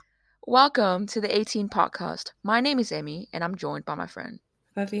Welcome to the 18 podcast. My name is Emmy and I'm joined by my friend.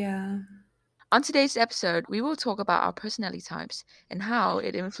 Fabia. On today's episode, we will talk about our personality types and how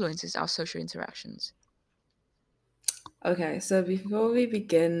it influences our social interactions. Okay, so before we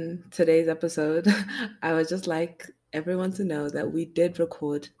begin today's episode, I would just like everyone to know that we did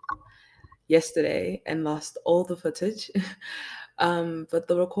record yesterday and lost all the footage. But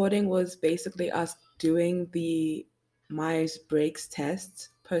the recording was basically us doing the Myers Briggs test,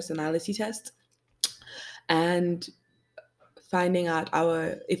 personality test, and finding out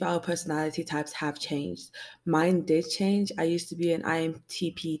our personality types have changed. Mine did change. I used to be an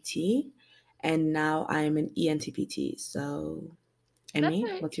INTPT and now I'm an ENTPT. So, That's Emmy,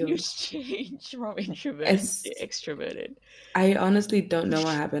 a what's huge yours? change from introverted to It's extroverted. I honestly don't know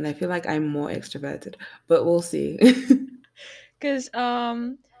what happened. I feel like I'm more extroverted, but we'll see. Because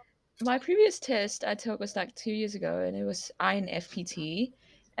my previous test I took was like 2 years ago and it was INFPT.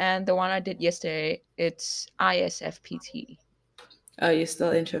 And the one I did yesterday, it's ISFPT. Oh, you're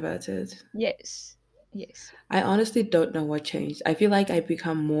still introverted. Yes. Yes. I honestly don't know what changed. I feel like I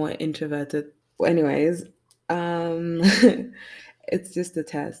become more introverted. Anyways, um it's just a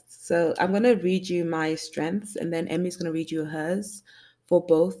test. So I'm gonna read you my strengths and then Emmy's gonna read you hers for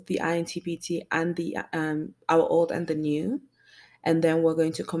both the INTPT and the our old and the new. And then we're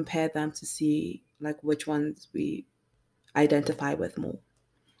going to compare them to see like which ones we identify with more.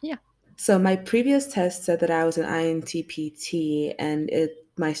 Yeah. So my previous test said that I was an INTPT, and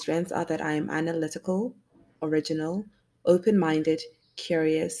my strengths are that I am analytical, original, open-minded,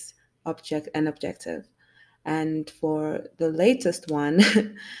 curious, objective. And for the latest one,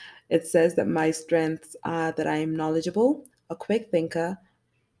 it says that my strengths are that I am knowledgeable, a quick thinker.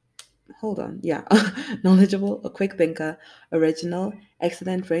 Hold on, yeah, knowledgeable, a quick thinker, original,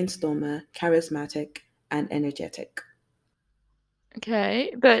 excellent brainstormer, charismatic, and energetic.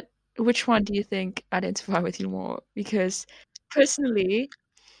 Okay, but which one do you think identify with you more? Because personally,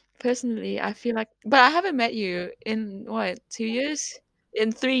 I feel like, but I haven't met you in what, 2 years?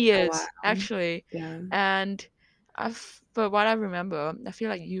 In three Oh wow, years, actually. yeah. And but what I remember, I feel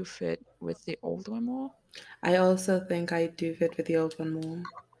like you fit with the old one more. I also think I do fit with the old one more.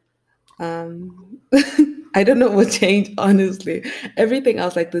 Um, I don't know what changed, honestly. Everything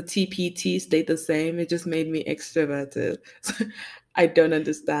else, like the TPT, stayed the same. It just made me extroverted. So I don't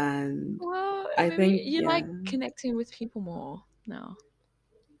understand. Well, I maybe think, you yeah. like connecting with people more now,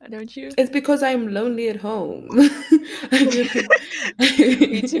 don't you? It's because I'm lonely at home. I feel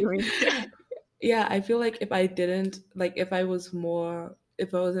Me too. like, Me too. yeah, I feel like if I didn't, like, if I was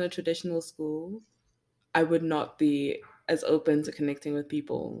in a traditional school, I would not be as open to connecting with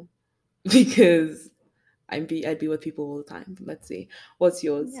people because I'd be with people all the time. Let's see. What's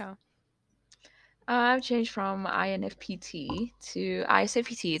yours? Yeah. I've changed from INFPT to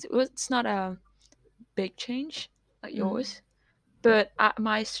ISFPT. It's not a big change like Mm. yours. But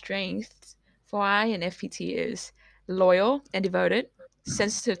my strength for INFPT is loyal and devoted,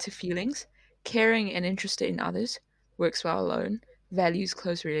 sensitive to feelings, caring and interested in others, works well alone, values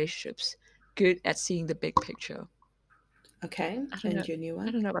close relationships, good at seeing the big picture. Okay, I don't know. and your new I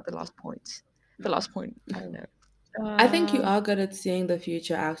one? don't know about the last point. The last point, I don't know. I think you Uh, are good at seeing the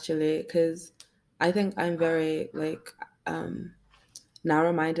future actually, because I think I'm very like um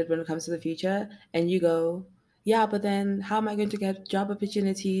narrow-minded when it comes to the future. And you go, yeah, but then how am I going to get job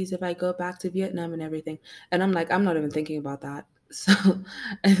opportunities if I go back to Vietnam and everything? And I'm like, I'm not even thinking about that. So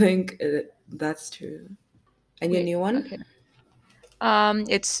I think that's true. And your wait, new one? okay.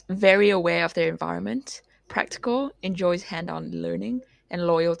 It's very aware of their environment, practical, enjoys hand-on learning, and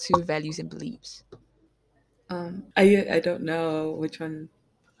loyal to values and beliefs. I don't know which one.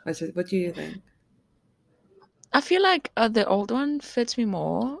 What do you think? I feel like the old one fits me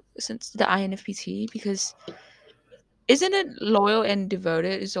more since the INFPT because isn't it loyal and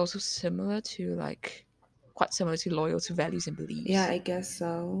devoted is also similar to like quite similar to loyal to values and Yeah, beliefs. I guess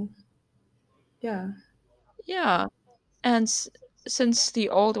so. Yeah. Yeah, and since the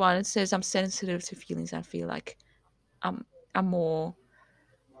old one it says I'm sensitive to feelings, I feel like I'm I'm more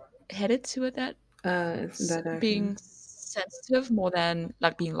headed to that It's in that being direction. sensitive more than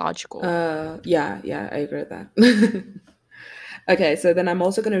like being logical. Yeah, yeah, I agree with that. Okay, so then I'm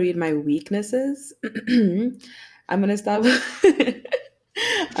also going to read my weaknesses. I'm going to start with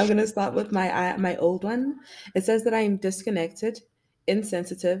I'm going to start with my old one. It says that I am disconnected,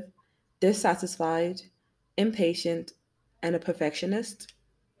 insensitive, dissatisfied, impatient, and a perfectionist.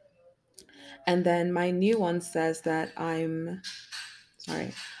 And then my new one says that I'm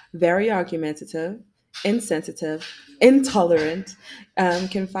sorry, very argumentative, insensitive, intolerant,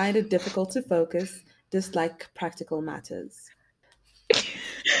 can find it difficult to focus, dislike practical matters.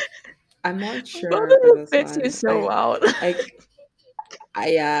 I'm not Both of sure for the this bits is one. so wild. Like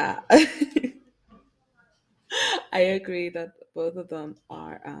I agree that both of them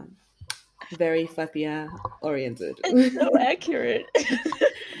are very Fatia oriented. It's so accurate.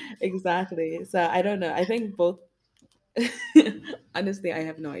 Exactly. So I don't know. I think both. Honestly, I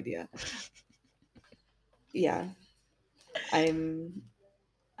have no idea. Yeah, I'm.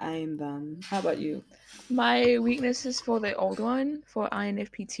 I'm them. How about you? My weaknesses for the old one, for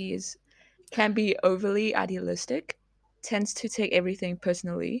INFPT, is can be overly idealistic, tends to take everything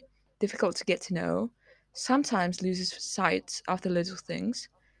personally, difficult to get to know, sometimes loses sight of the little things,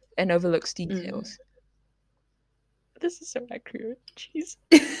 and overlooks Mm. details. This is so accurate. Jeez.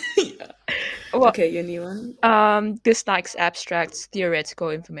 Yeah. Well, Okay, your new one. dislikes abstract theoretical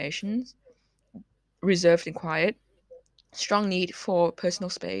information, reserved and quiet, strong need for personal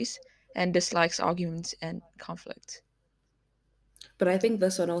space, and dislikes arguments and conflict. But I think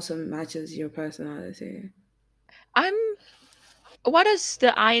this one also matches your personality. I'm. What does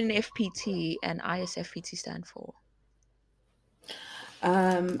the INFPT and ISFPT stand for?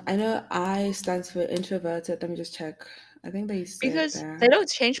 I know I stands for introverted. Let me just check. I think they say it Because they there. don't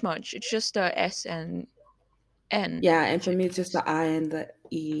change much. It's just the S and N. Yeah, and for me it's just the I and the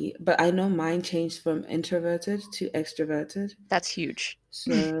E. But I know mine changed from introverted to extroverted. That's huge.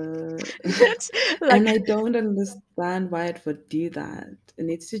 So, That's like, and I don't understand why it would do that. It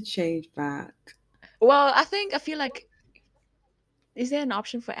needs to change back. well, I feel like, is there an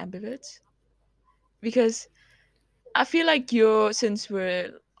option for ambiverts? Because I feel like since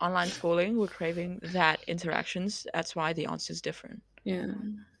we're online schooling, we're craving that interactions. That's why the answer is different. Yeah.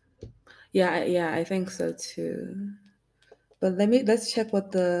 Yeah, yeah, I think so too. But let's check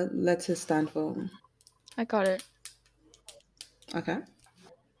what the letters stand for. I got it. Okay.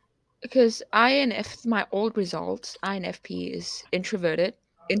 Because INF, my old results, INFP is introverted,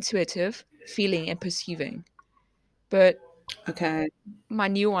 intuitive, feeling and perceiving. But Okay. my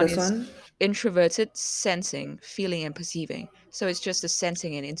new one This is one? introverted, sensing, feeling, and perceiving. So it's just the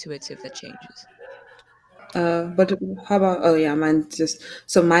sensing and intuitive that changes. But how about, oh yeah, mine just,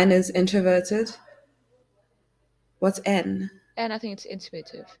 so mine is introverted. What's N? And I think it's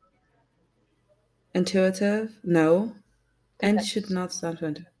intuitive Intuitive? No. because N should that's not stand for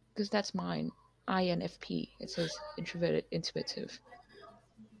intuitive. mine. INFP. It says introverted, intuitive.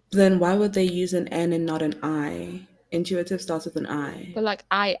 Then why would they use an N and not an I? Intuitive starts with an I. But like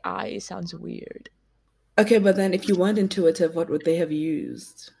I sounds weird. Okay, but then if you want intuitive, what would they have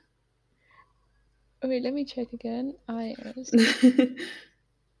used? Oh, wait, let me check again. IS.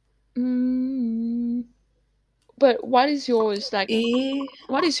 Mm, but what is yours? Like, E.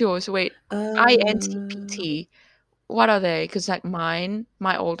 what is yours? Wait, Uh, INTPT. What are they? Because like mine,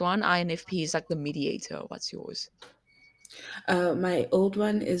 my old one, INFP is like the mediator. What's yours? my old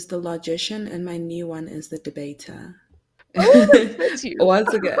one is the logician, and my new one is the debater. Oh, it fits you.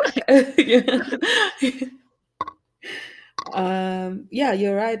 Once again, yeah. Yeah,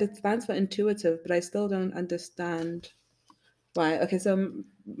 you're right. It stands for intuitive, but I still don't understand why. Okay, so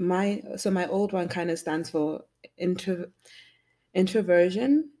my old one kind of stands for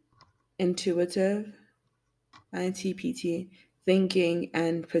introversion, intuitive, INTPT, thinking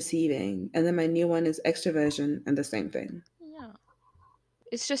and perceiving, and then my new one is extroversion, and the same thing. Yeah.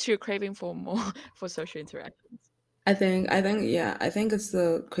 It's just you're craving for more for social interactions. I think it's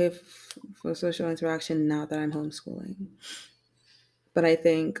the crave for social interaction now that I'm homeschooling. But I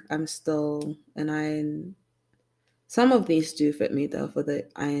think I'm still an IN. Some of these do fit me though for the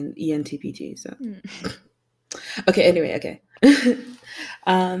IN ENTPT. So Hmm. okay, anyway, okay.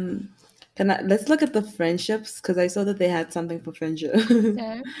 um, let's look at the friendships because I saw that they had something for friendship.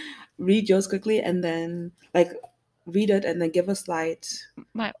 Okay. Read yours quickly and then read it and then give a slight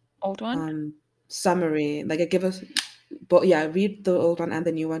My old one. um summary. Like give us, but yeah, read the old one and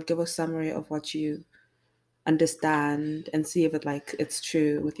the new one. Give a summary of what you understand and see if it's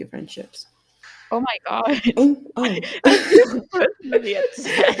true with your friendships. Oh my god. Oh, oh. I feel personally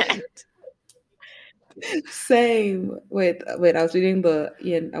attacked. Same. Wait. I was reading the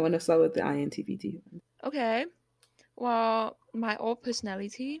Ian. I want to start with the INTPT. Okay. Well, my old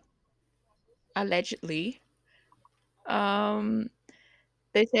personality, allegedly, um,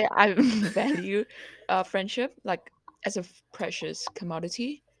 they say I value friendship like as a precious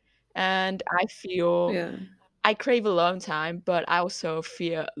commodity, and I feel Yeah. I crave alone time, but I also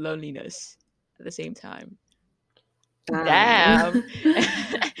fear loneliness at the same time. Damn. Damn.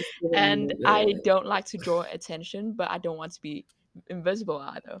 It's giving And me I the- don't like to draw attention, but I don't want to be invisible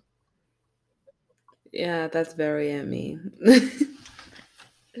either. Yeah, that's very me.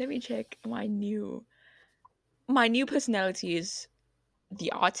 Let me check my new personality is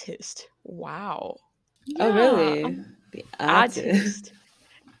The artist. Wow. Oh, Yeah, really? The artist. artist.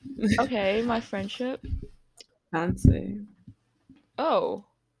 Okay, my friendship. Fancy. Oh,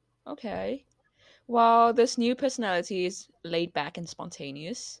 okay. Well, this new personality is laid back and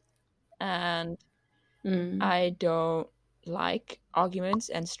spontaneous, and Mm. I don't like arguments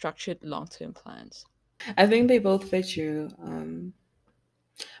and structured long-term plans. I think they both fit you.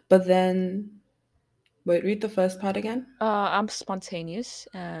 But then, wait, read the first part again. I'm spontaneous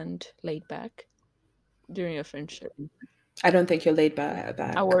and laid back during a friendship. I don't think you're laid I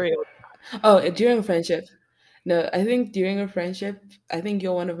back. worry. Oh, during friendship. No, I think during a friendship, I think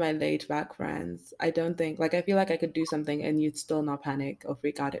you're one of my laid back friends. I don't think, like, I feel like I could do something and you'd still not panic or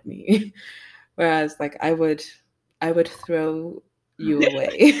freak out at me. Whereas, like, I would throw you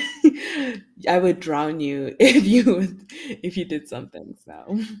away. I would drown you if you did something.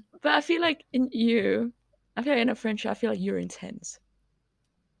 So, But I feel like I feel like in a friendship, I feel like you're intense.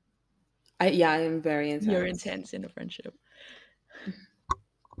 yeah, I am very You're intense. intense in a friendship.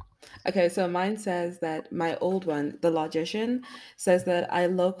 Okay, so mine says that my old one, the logician, says that I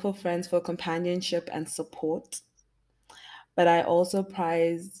look for friends for companionship and support, but I also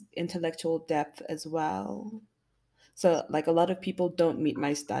prize intellectual depth as well. So, like, a lot of people don't meet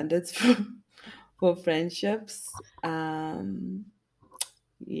my standards for friendships.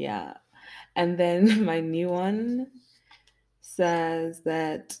 Yeah. And then my new one says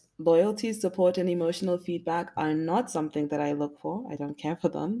that loyalty, support, and emotional feedback are not something that I look for. I don't care for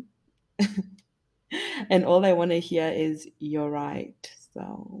them. And all I want to hear is you're right.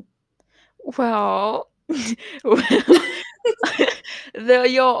 So, Well, well,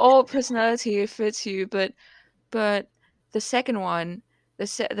 your old personality fits you, but the second one,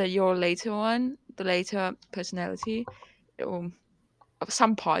 your later one, the later personality, um,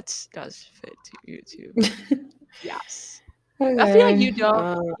 some parts does fit to you too. Yes, I feel like okay.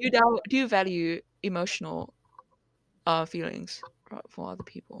 do you value emotional feelings for other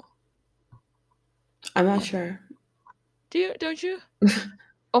people? I'm not Yeah, sure. do you? Don't you?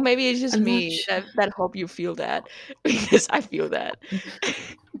 Or maybe it's just I'm not me sure. that hope you feel that because I feel that.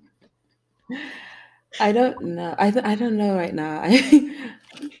 I don't know. I don't know right now. I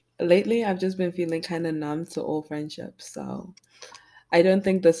lately I've just been feeling kind of numb to all friendships. So I don't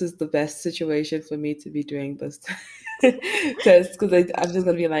think this is the best situation for me to be doing this test because I'm just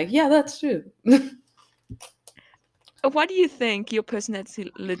gonna be like, yeah, that's true. What do you think your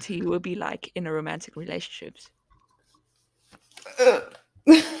personality will be like in a romantic relationships?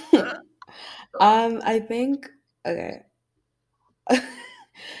 I think okay.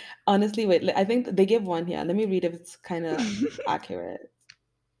 Honestly, wait. I think they give one here. Let me read if it's kind of accurate.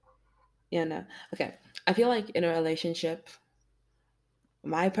 Yeah, no. Okay. I feel like in a relationship,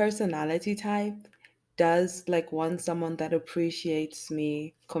 my personality type does like want someone that appreciates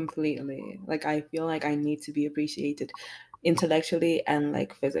me completely. Like I feel like I need to be appreciated intellectually and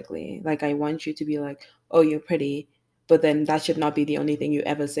like physically. Like I want you to be like, "Oh, you're pretty." But then that should not be the only thing you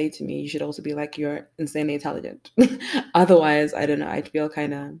ever say to me. You should also be like, "You're insanely intelligent." Otherwise, I don't know, I'd feel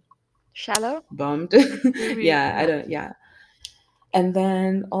kind of Shallow? bummed. Maybe, Yeah, I yeah. don't yeah. And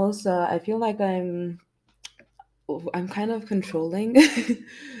then also I feel like I'm kind of controlling.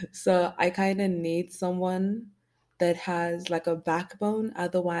 So I kind of need someone that has like a backbone.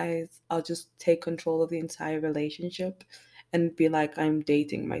 Otherwise, I'll just take control of the entire relationship and be like, I'm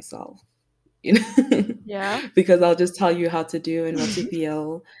dating myself, you know? Yeah. Because I'll just tell you how to do and what to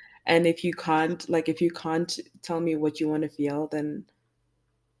feel. And if you can't tell me what you want to feel, then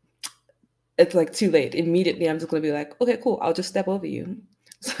it's like too late. Immediately, I'm just going to be like, okay, cool. I'll just step over you.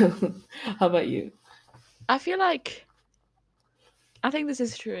 So, how about you? I feel like I think this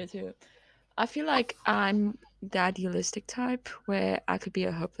is true too. I feel like I'm the idealistic type where I could be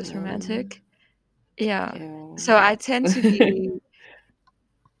a hopeless Um, romantic. Yeah. yeah. So I tend to be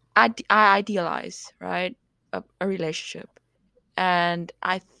I idealize, right? A relationship. And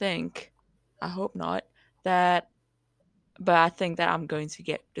I hope not, that but I think that I'm going to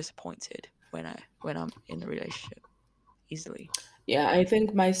get disappointed when I'm in a relationship easily. Yeah, I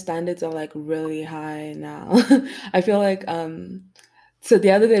think my standards are like really high now. I feel like so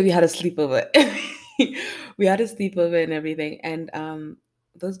the other day we had a sleepover. We had a sleepover and everything and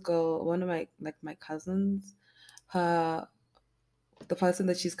this girl, one of my cousins, her the person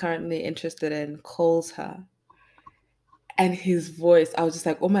that she's currently interested in calls her and his voice, I was just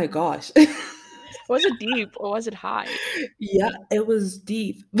like, "Oh my gosh." Was it deep or was it high? Yeah, it was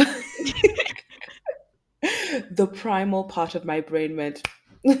deep. The primal part of my brain went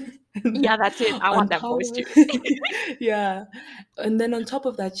and Yeah, then that's it. I on want that top voice of too. yeah, and then on top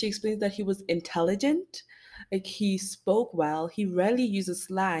of that she explains that he was intelligent, Like he spoke well. He rarely uses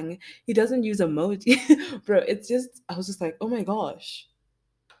slang. He doesn't use emoji. Bro, it's just I was just like, "Oh my gosh.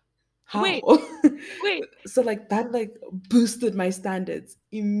 How?" Wait, wait, So like that like boosted my standards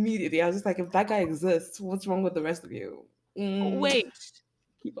immediately. I was just like, if that guy exists, what's wrong with the rest of you? Mm, wait.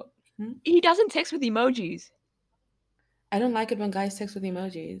 keep up. Hmm? He doesn't text with emojis. I don't like it when guys text with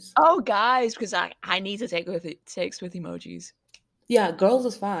emojis. Oh, guys, because I need to text with emojis. Yeah, girls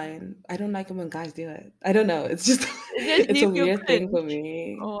is fine. I don't like it when guys do it. I don't know. It's just Does it's you a feel weird thing for cringe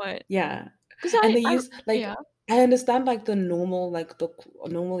me. or what? Yeah. Because And they I use like yeah, I understand like the normal like the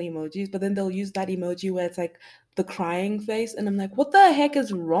normal emojis, but then they'll use that emoji where it's like the crying face and I'm like, "What the heck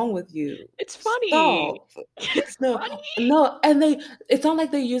is wrong with you? it's funny. Stop." It's No, funny. no, and they it's not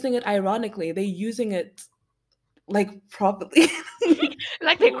like they're using it ironically. They're using it like properly.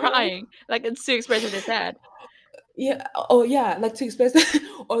 Like they're crying, like it's to express that they're sad. Yeah. Oh, yeah. Like to express,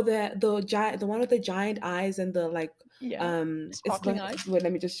 or the giant, the one with the giant eyes and the like. Yeah, It's sparkling like eyes. wait.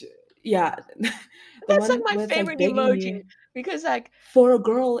 Let me just. Yeah, the That's like one my where it's like favorite begging emoji you. because like For a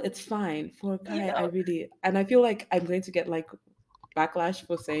girl, it's fine. For a you guy, I know. really and I feel like I'm going to get like backlash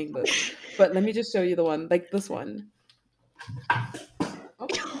for saying this. But let me just show you the one, like this one. Oh,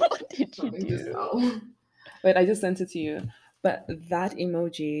 What did you something just do? fell. Wait, I just sent it to you. But that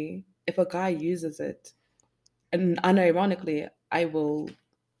emoji, if a guy uses it, and unironically, I will.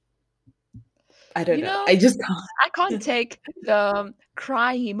 I don't You know. know, I just I can't can't. take the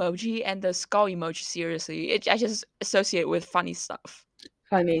crying emoji and the skull emoji seriously. I just associate with funny stuff.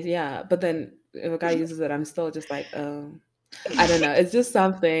 Funny, yeah. But then if a guy uses it, I'm still just like, oh, I don't know. It's just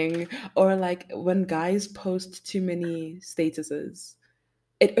something. Or like when guys post too many statuses,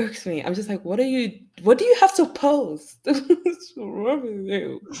 it irks me. I'm just like, what do you have to post? What's wrong with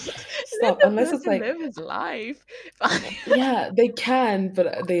you? Let Stop. the Unless it's person like, live his life. yeah, they can,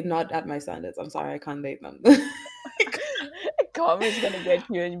 but they're not at my standards. I'm sorry, I can't date them. Karma's gonna get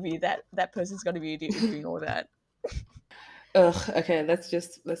you and be that person's gonna be doing all that. Ugh, okay,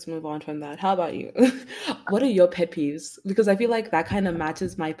 let's move on from that. How about you? What are your pet peeves? Because I feel like that kind of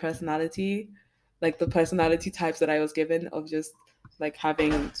matches my personality, like the personality types that I was given of just like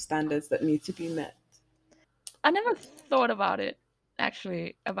having standards that need to be met. I never thought about it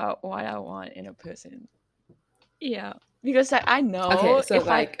actually about what I want in a person. Yeah, because I Okay, know so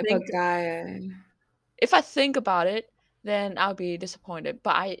like if a guy, if I think about it, then I'll be disappointed.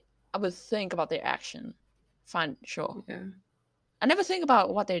 But I would think about their action. Fine, sure. yeah, I never think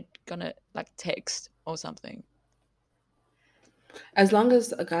about what they're gonna like text or something. as long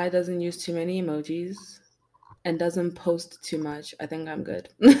as a guy doesn't use too many emojis and doesn't post too much, I think I'm good.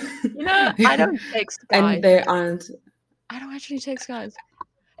 You know, I don't text And guys. there aren't. I don't actually text guys,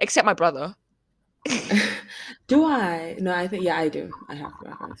 except my brother, Do I? No, I think yeah, I do. I have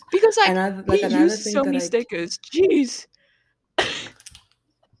reference. because And like I, he like another uses thing so that many I stickers. Jeez,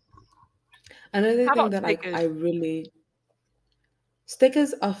 Another how thing about that I stickers? really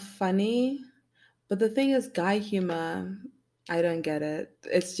stickers are funny, but the thing is guy humor, I don't get it.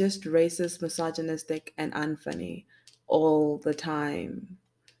 It's just racist, misogynistic, and unfunny all the time.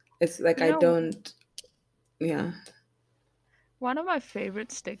 It's like You I know, don't yeah. one of my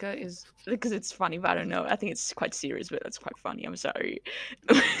favorite sticker is because it's funny, but I don't know. I think it's quite serious, but it's quite funny. I'm sorry.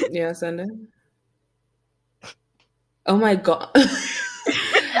 Yeah, send it. Oh my god.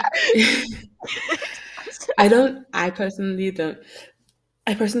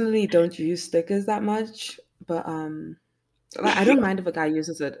 I personally don't use stickers that much, but like, I don't mind if a guy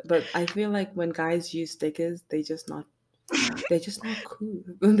uses it, but I feel like when guys use stickers, they're just not cool.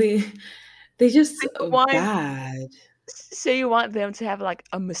 They just you want bad. so you want them to have like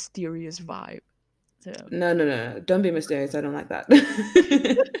a mysterious vibe. So No, no, no, no. Don't be mysterious. I don't like that.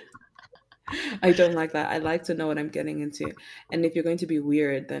 I don't like that. I like to know what I'm getting into. And if you're going to be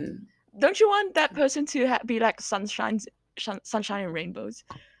weird, then don't you want that person to be like sunshine and rainbows?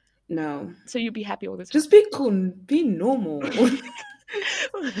 no. So you'll be happy all the Just time. be cool. Be normal.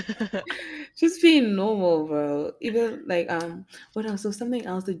 Just be normal, bro. Even like what else? So something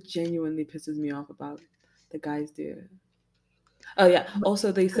else that genuinely pisses me off about the guys do. Oh yeah.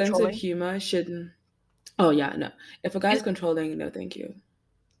 Also, the sense of Controlling. humor shouldn't. Oh yeah, no. If a Is guy's controlling, no, thank you.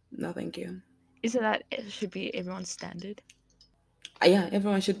 No, thank you. isn't that it should be everyone's standard? Yeah,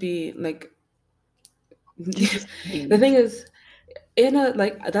 everyone should be like. Just The thing behave. is, in a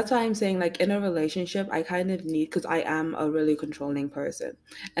like that's why I'm saying like in a relationship, I kind of need because I am a really controlling person,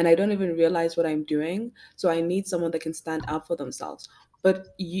 and I don't even realize what I'm doing. So I need someone that can stand up for themselves. But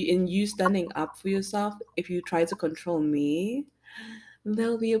in you standing up for yourself, if you try to control me,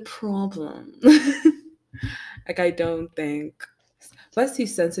 there'll be a problem. Like I don't think. Plus,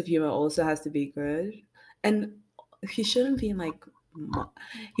 his sense of humor also has to be good. And he shouldn't be like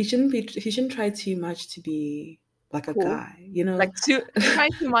he shouldn't try too much to be like a Cool. guy, you know? Like too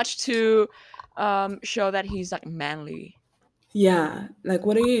trying too much to show that he's like manly. Yeah, like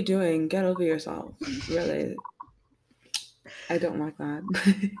what are you doing? Get over yourself. Really. I don't like that.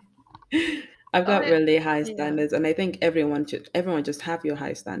 I've Oh got yeah. really high Yeah. standards, and I think everyone just have your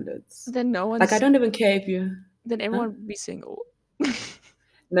high standards. Then no Like I one's don't even care if you, then huh? everyone would be single.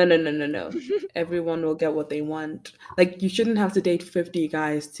 No, no, no, no, no. Everyone will get what they want. Like you shouldn't have to date 50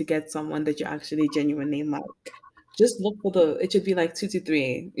 guys to get someone that you actually genuinely like. Just look for the it should be like 2 to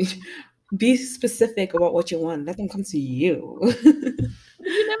 3. Be specific about what you want. Let them come to you.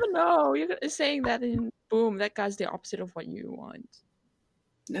 But you never know. You're saying that and boom, that guy's the opposite of what you want.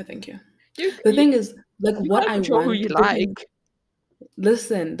 No, thank you. You The you thing is, like you what can't I control who want, you the thing like.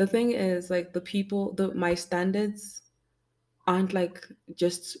 listen, the thing is like my standards aren't like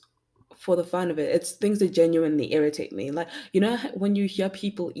just for the fun of it. It's things that genuinely irritate me. Like, when you hear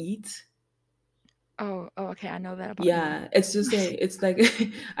people eat, Oh, okay, I know that about you. yeah, it's like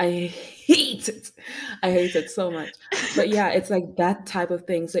I hate it. I hate it so much. But yeah, it's like that type of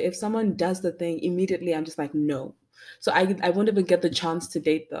thing. So if someone does the thing, immediately I'm just like, no. So I won't even get the chance to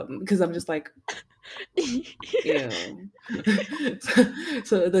date them because I'm just like, ew.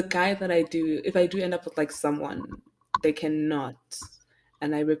 So the guy that I do, if I do end up with like someone, they cannot,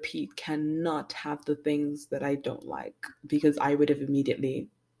 and I repeat, cannot have the things that I don't like because I would have immediately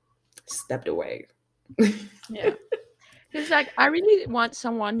stepped away. Yeah. It's like I really want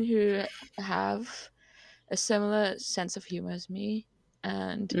someone who have a similar sense of humor as me,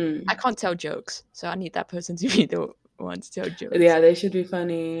 and I Mm. can't tell jokes, so I need that person to be the one to tell jokes. Yeah, they should be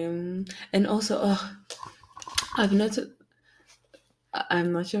funny. And also, I've noticed.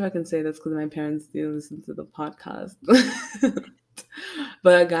 I'm not sure if I can say this because my parents do listen to the podcast.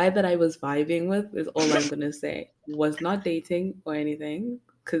 But a guy that I was vibing with is all I'm gonna say. Was not dating or anything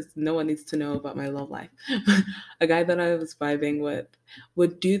because no one needs to know about my love life. A guy that I was vibing with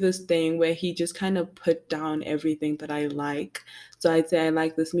would do this thing where he just kind of put down everything that I like. So I'd say I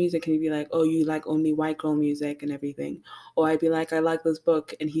like this music, and he'd be like, "Oh, you like only white girl music and everything," or I'd be like, "I like this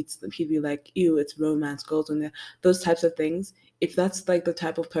book," and he'd be like, "Ew, it's romance, girls in there." Those types of things. If that's like the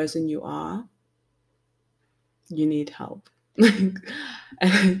type of person you are, you need help.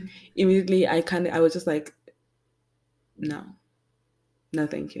 And immediately I was just like, no, no,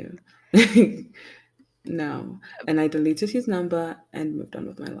 thank you. No. And I deleted his number and moved on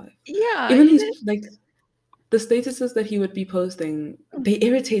with my life. Yeah, Even you his did. like the statuses that he would be posting, they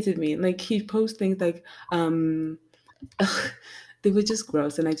irritated me. Like he'd post things like, ugh, they were just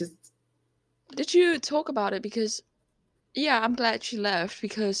gross, and I just Did you talk about it? Because yeah, I'm glad she left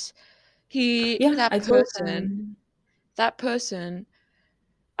because he yeah, that I told person him. that person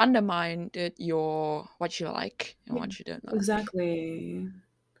undermined your what you like and Yeah, what you don't like. exactly.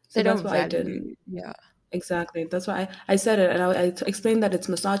 So They that's don't what I did. value. Yeah. Exactly. That's why I said it, and explained that it's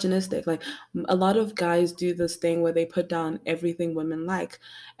misogynistic. Like a lot of guys do this thing where they put down everything women like,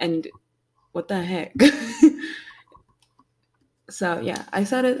 and what the heck? So yeah, I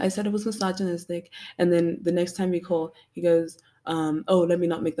said it. I said it was misogynistic, and then the next time we call, he goes, "Oh, let me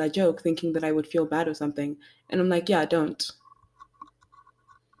not make that joke," thinking that I would feel bad or something. And I'm like, "Yeah, don't.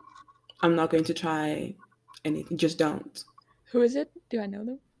 I'm not going to try anything. Just don't." Who is it? Do I know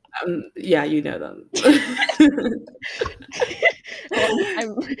them? Yeah, you know them. Well,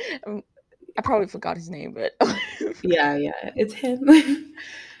 I'm I probably forgot his name, but Yeah, yeah, it's him.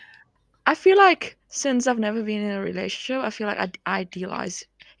 I feel like since I've never been in a relationship, I feel like I idealize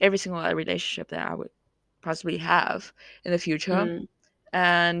every single relationship that I would possibly have in the future. Mm.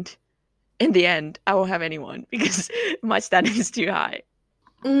 And in the end, I won't have anyone because my standard is too high.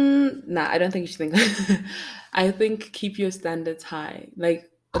 Nah, I don't think you should think. I think keep your standards high.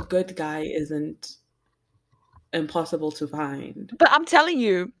 Like a good guy isn't impossible to find. But I'm telling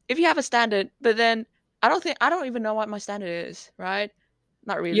you, if you have a standard, but then I don't even know what my standard is, right?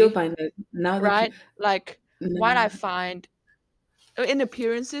 Not You'll really, find it now that you. right? Like what I Nah. find in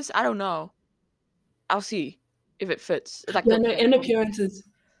appearances, I don't know. I'll see if it fits. Like Yeah, the no. In general. appearances,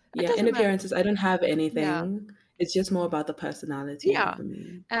 It yeah, in doesn't matter. appearances, I don't have Yeah. anything. It's just more about the personality Yeah. for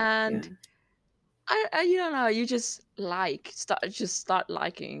me. Yeah. And I you don't know, you just start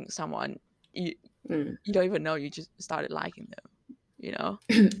liking someone. You Mm. you don't even know you just started liking them, you know?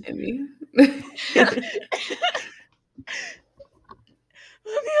 Maybe.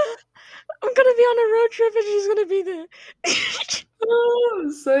 I'm gonna be on a road trip and she's gonna be there. Oh,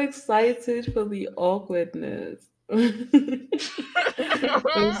 I'm so excited for the awkwardness. I'm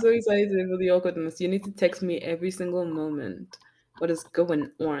so excited for the awkwardness. You need to text me every single moment. What is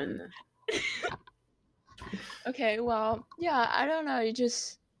going on? Okay, well, yeah, I don't know. You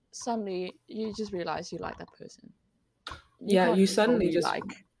just suddenly you just realize you like that person. You Yeah, can't you control who suddenly you just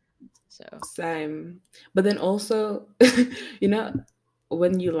like. So, same. But then also, you know,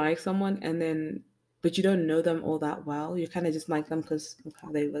 when you like someone and then, but you don't know them all that well, you kind of just like them because of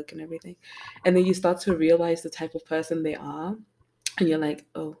how they look and everything. And then you start to realize the type of person they are. And you're like,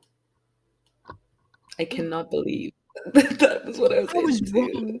 oh, I oof, cannot believe that was what I was I was into.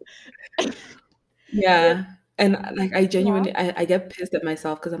 wrong. Yeah, Yeah. And like, I yeah. genuinely, I get pissed at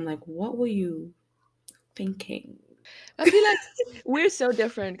myself because I'm like, what were you thinking? I feel like we're so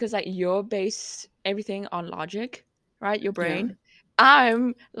different because like you base everything on logic, right? Your Yeah. brain.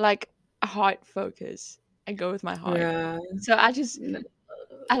 I'm like a heart focus. I go with my heart. Yeah. So No.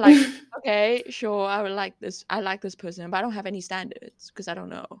 I like okay, sure, I would like this. I like this person, but I don't have any standards because I don't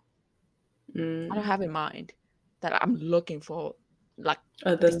know. I don't Mm. have in mind that I'm looking for like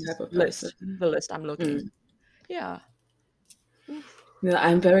Oh, this type these of person. list, the list I'm Mm. looking. Yeah. Oof. Yeah,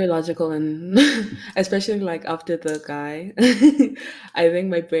 I'm very logical and especially like after the guy, I think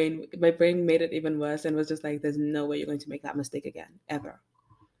my brain made it even worse and was just like, there's no way you're going to make that mistake again, ever.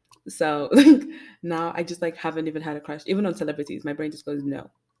 So like now I just like haven't even had a crush. Even on celebrities, my brain just goes,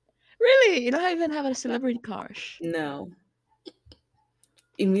 no. Really? You don't even have a celebrity crush? No.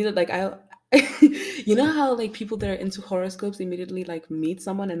 Immediately like I you know how like people that are into horoscopes immediately like meet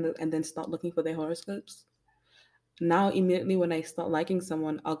someone and then start looking for their horoscopes? Now immediately when I start liking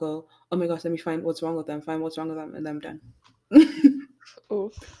someone, I'll go, oh my gosh, let me find what's wrong with them, find what's wrong with them, and then I'm done.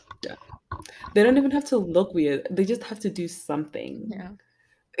 Oof. Yeah. They don't even have to look weird. They just have to do something. Yeah.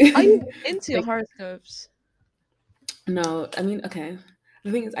 Are you into Like, horoscopes? no, I mean, okay.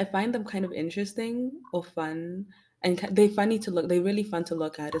 The thing is, I find them kind of interesting or fun, and they funny to look. They're really fun to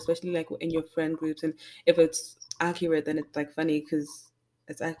look at, especially like in your friend groups. And if it's accurate, then it's like funny because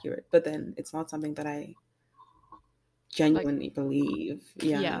it's accurate. But then it's not something that I Like, genuinely believe.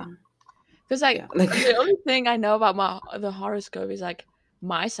 Yeah, yeah. Because like yeah. Like, the only thing I know about the horoscope is like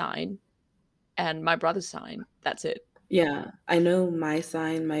my sign and my brother's sign. That's it. yeah, I know my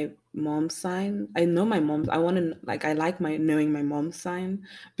sign, my mom's sign. I know my mom's. I want to like. I like my knowing my mom's sign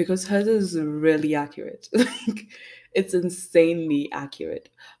because hers is really accurate. Like, it's insanely accurate.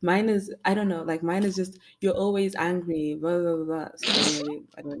 Mine is. I don't know. Like mine is just you're always angry. Blah blah blah. Blah. So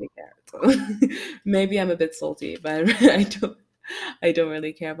I don't really care. So maybe I'm a bit salty, but I don't. I don't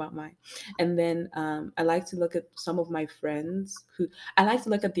really care about mine. And then I like to look at some of my friends who I like to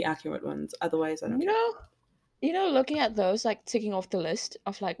look at the accurate ones. Otherwise, I don't You care. know, looking at those, like ticking off the list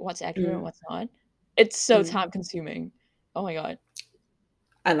of like what's accurate and Mm, what's not. It's so mm. time consuming. Oh my god.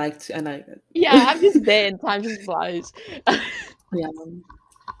 I like Yeah, I'm it. just there and time just flies. Yeah.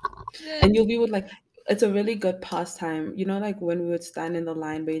 And Then you'll be with like it's a really good pastime. You know, like when we would stand in the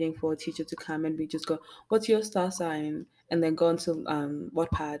line waiting for a teacher to come and we just go, what's your star sign? And then go into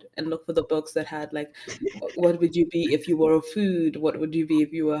Wattpad and look for the books that had like what would you be if you were a food? What would you be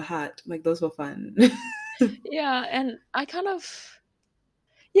if you were a hat? Like those were fun. yeah, and I kind of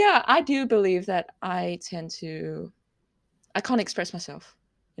yeah, I do believe that I can't express myself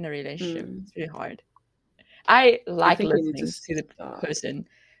in a relationship. Mm. It's really hard. I I like think we need to listening to the stop. person,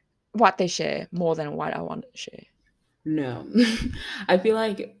 what they share more than what I want to share. No. I feel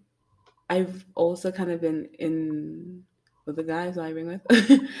like I've also kind of been in with the guys I've been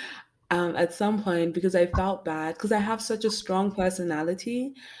with at some point because I felt bad because I have such a strong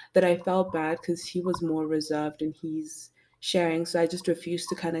personality that I felt bad because he was more reserved and he's sharing, so I just refused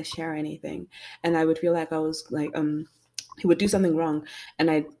to kind of share anything, and I would feel like I was like he would do something wrong,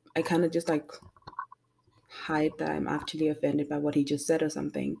 and I kind of just like hide that I'm actually offended by what he just said or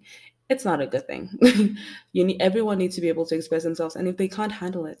something. It's not a good thing. Everyone needs to be able to express themselves, and if they can't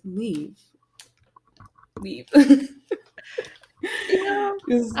handle it, leave. You know,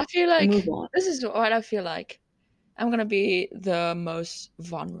 Just I feel move like on. this is what I feel like. I'm gonna be the most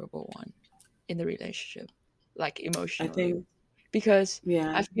vulnerable one in the relationship, like I emotionally, think, because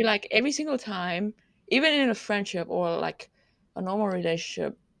yeah, I feel like every single time, even in a friendship or like a normal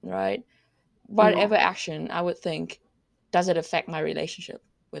relationship, right? mm, Whatever action I would think, does it affect my relationship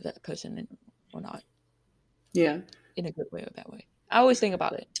with that person or not, yeah, in a good way or bad way? I always think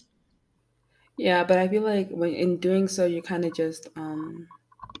about it. yeah. But I feel like when in doing so, you kind of just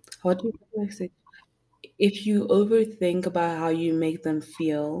how do I say? If you overthink about how you make them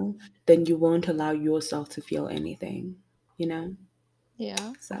feel, then you won't allow yourself to feel anything. You know.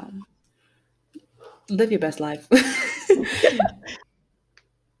 Yeah. So live your best life.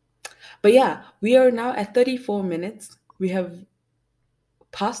 But yeah, we are now at 34 minutes. We have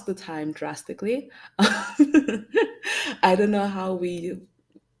passed the time drastically. I don't know how we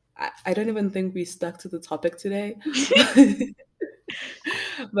I don't even think we stuck to the topic today.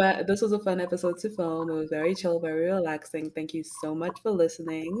 But this was a fun episode to film. It was very chill, very relaxing. Thank you so much for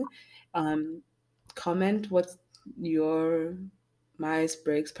listening. Um, Comment what your Myers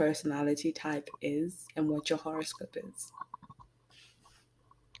Briggs personality type is and what your horoscope is.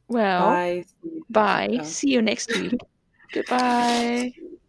 Well, Bye. See you next week. bye. Oh. See you next week. Goodbye.